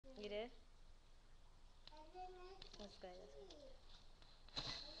That's good. That's good.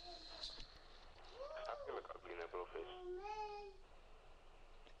 I feel like ugly in that little face.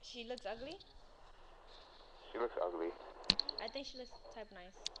 She looks ugly. She looks ugly. I think she looks type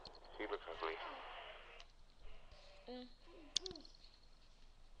nice. She looks ugly. Mm.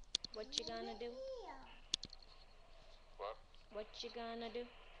 What you gonna do? What? What you gonna do?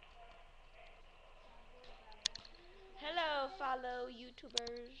 Hello, follow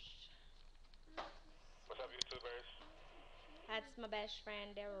YouTubers. What's up, YouTubers? That's my best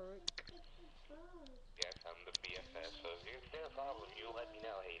friend Derek. Yes, I'm the BFF. So if there's a problem, you let me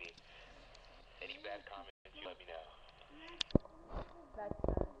know, Haiti. Any bad comments, you let me know. That's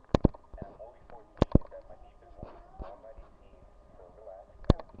nice. And I'm only 14. That my niece is already 18. So relax.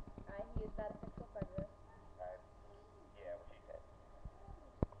 He is that a sexual predator. Yeah, what she said.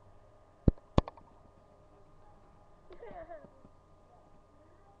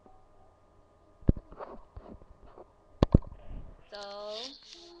 So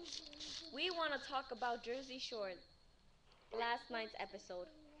we want to talk about Jersey Shore. Last night's episode.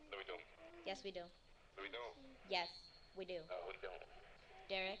 No, we don't. Yes, we do. No, we don't. Yes, we do. We don't.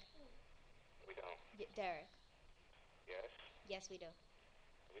 Derek. We don't. Derek. Yes. Yes, we do.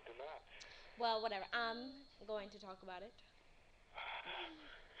 We do not. Well, whatever. I'm going to talk about it. Fine.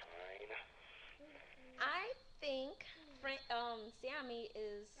 I think Sammy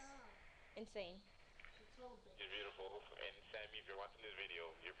is insane. She's beautiful. And Sammy, if you're watching this video,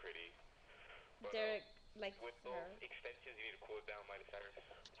 you're pretty. But, Derek likes with her. those extensions, you need to cool it down, Miley Cyrus.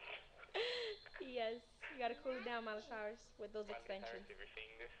 Yes, you gotta cool it down, Miley Cyrus, with those Miley extensions. Cyrus, if you're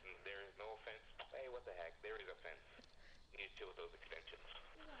seeing this, and there is no offense. Hey, what the heck? There is offense. You need to chill with those extensions.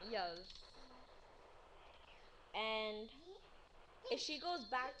 Yes. And if she goes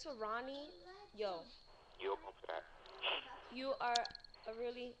back to Ronnie, yo, You open for that. you are a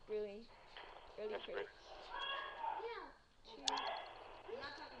really, really, really That's pretty. great.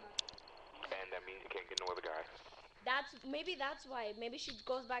 And that means you can't get no other guy. That's why. Maybe she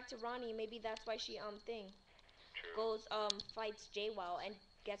goes back to Ronnie. Maybe that's why she True. goes fights JWoww and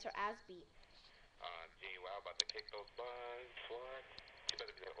gets her ass beat. Gee, wow, about to kick those buns. What? She better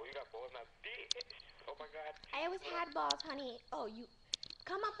be like, oh, you got balls now, bitch. Oh my god. I always had balls, honey. Oh, you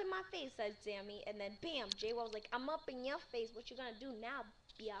come up in my face, says Sammy, and then bam, JWoww's like, I'm up in your face. What you gonna do now,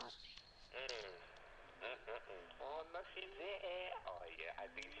 biatch? Oh, no, she's there. Oh, yeah, I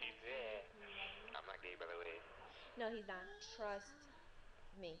think she's there. I'm not gay, by the way. No, he's not. Trust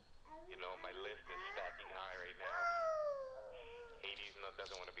me. You know, my list is stacking high right now. Hades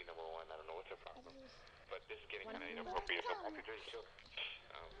doesn't want to be number one. I don't know what's her problem. But this is getting kind of inappropriate, so back to Jersey Shore.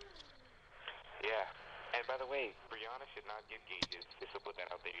 Yeah. And by the way, Brianna should not get gauges. Just to put that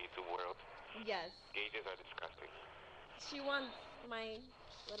out there, YouTube world. Yes. Gauges are disgusting. She wants my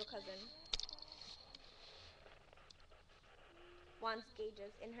little cousin. Wants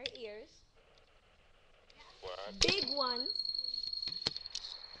gauges in her ears. What? Big ones.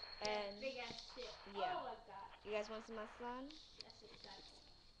 And big ass shit. yeah. Oh my god. You guys want to see my son? Yes, exactly.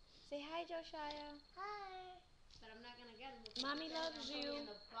 Say hi, Josiah. Hi. But I'm not gonna get him. Mommy loves you. In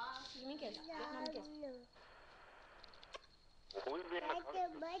the box. Give me a kiss. Give mommy a kiss. Who is Brianna talking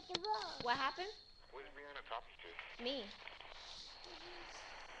to? What happened? Who is Brianna talking to? Me.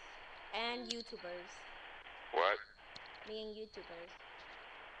 And YouTubers. What? Me and YouTubers.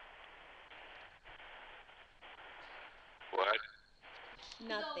 What?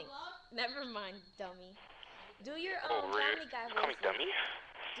 Nothing. Never mind, dummy. Do your Oh, really? Family Guy Call me voices. dummy?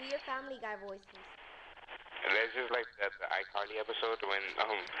 Do your Family Guy voices. And that's just like that the iCarly episode when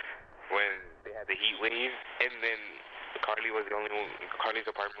they had the heat wave and then Carly's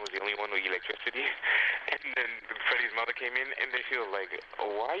apartment was the only one with electricity and then Freddie's mother came in and then she was like, oh,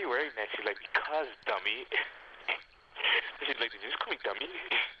 why are you wearing that? She's like, because dummy. She's like, did you just call me dummy?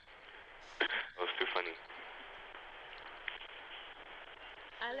 That was too funny.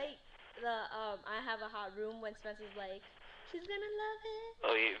 I like the I have a hot room when Spencer's like, she's gonna love it.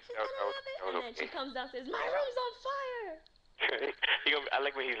 Oh yeah, She's gonna love it. And then she okay. comes down and says, my room's on fire. I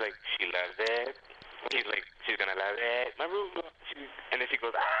like when he's like, she loves it. He's like, she's gonna love it. My room, and then she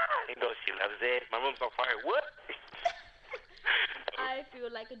goes, ah, and goes, she loves it. My room's on fire. What? I feel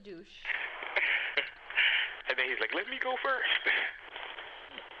like a douche. And then he's like, let me go first.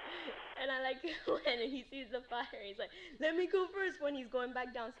 And I like when he sees the fire, he's like, let me go first when he's going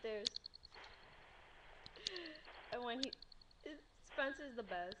back downstairs. And when Spencer's the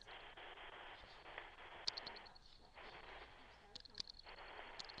best.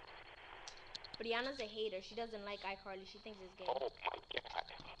 Brianna's a hater. She doesn't like iCarly. She thinks it's gay. Oh my god.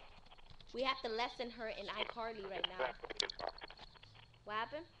 We have to lesson her in iCarly right now. What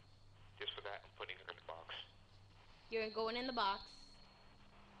happened? Just for that, I'm putting her in the box. You're going in the box.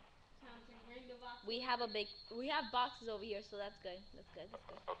 Time to bring the box. We have boxes over here, so that's good. That's good. That's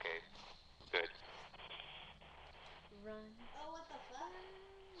good. Okay, good. Run. Oh, what the fuck?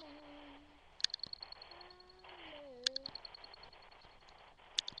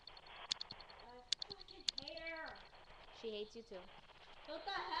 I fucking hate her. She hates you too. What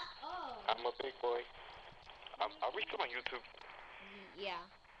the hell? Oh. I'm a big boy. Are we still on YouTube? Yeah.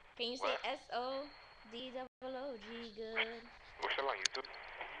 Can you say What? SODOOG good? We're still on YouTube?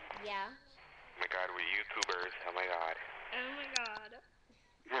 Yeah. Oh my god, we're YouTubers. Oh my god. Oh my god.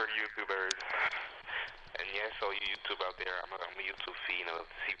 We're YouTubers. And yes, all you YouTube out there, I'm a YouTube fiend. I love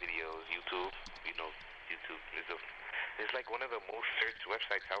to see videos. YouTube, YouTube is like one of the most searched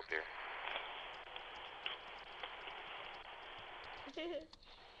websites out there.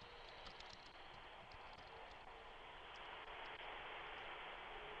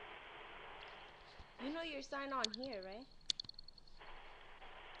 You know you're signed on here, right?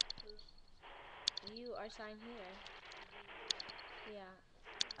 You are signed here. Yeah.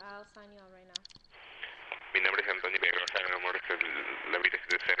 I'll sign you on right now. Mi nombre es Antonio Pedrosa, mi amor, la vida es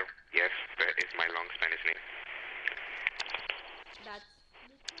de cero. Yes, that is my long Spanish name. That's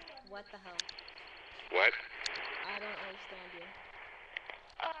what the hell? What? I don't understand you.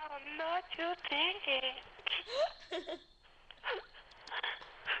 I'm not your dad.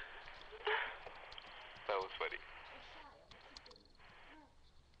 That was funny.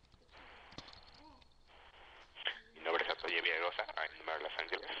 Mi nombre es Antonio Pedrosa. I'm from Los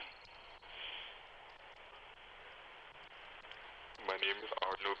Angeles. My name is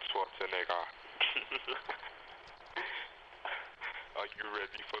Arnold Schwarzenegger. Are you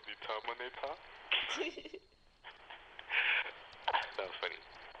ready for the Terminator? That was funny.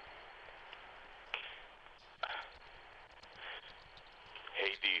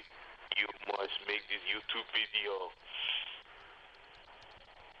 Heidi, you must make this YouTube video.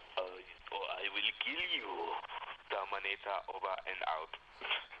 Or I will kill you. Terminator over and out.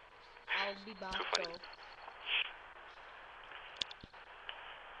 I'll be back Too funny. though.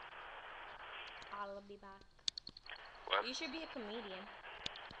 I'll be back. What? You should be a comedian.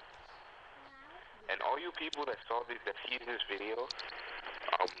 And all you people that see this video,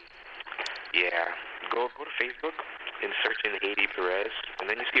 yeah, go to Facebook and search in Heidi Perez, and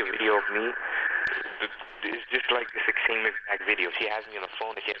then you see a video of me. It's just like this same exact video. She has me on the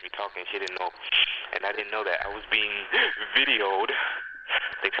phone and she has me talking. She didn't know, and I didn't know that I was being videoed.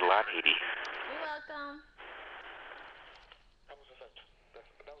 Thanks a lot, Heidi. You're welcome. That was a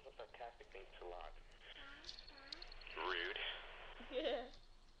sarcastic thanks a lot. Rude.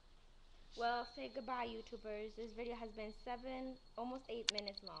 Well, say goodbye, YouTubers. This video has been almost 8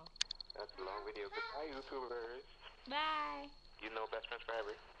 minutes long. That's a long video. Goodbye, YouTubers. Bye. You know, best friends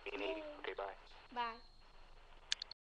forever. Me and Heidi. Okay, bye. Bye.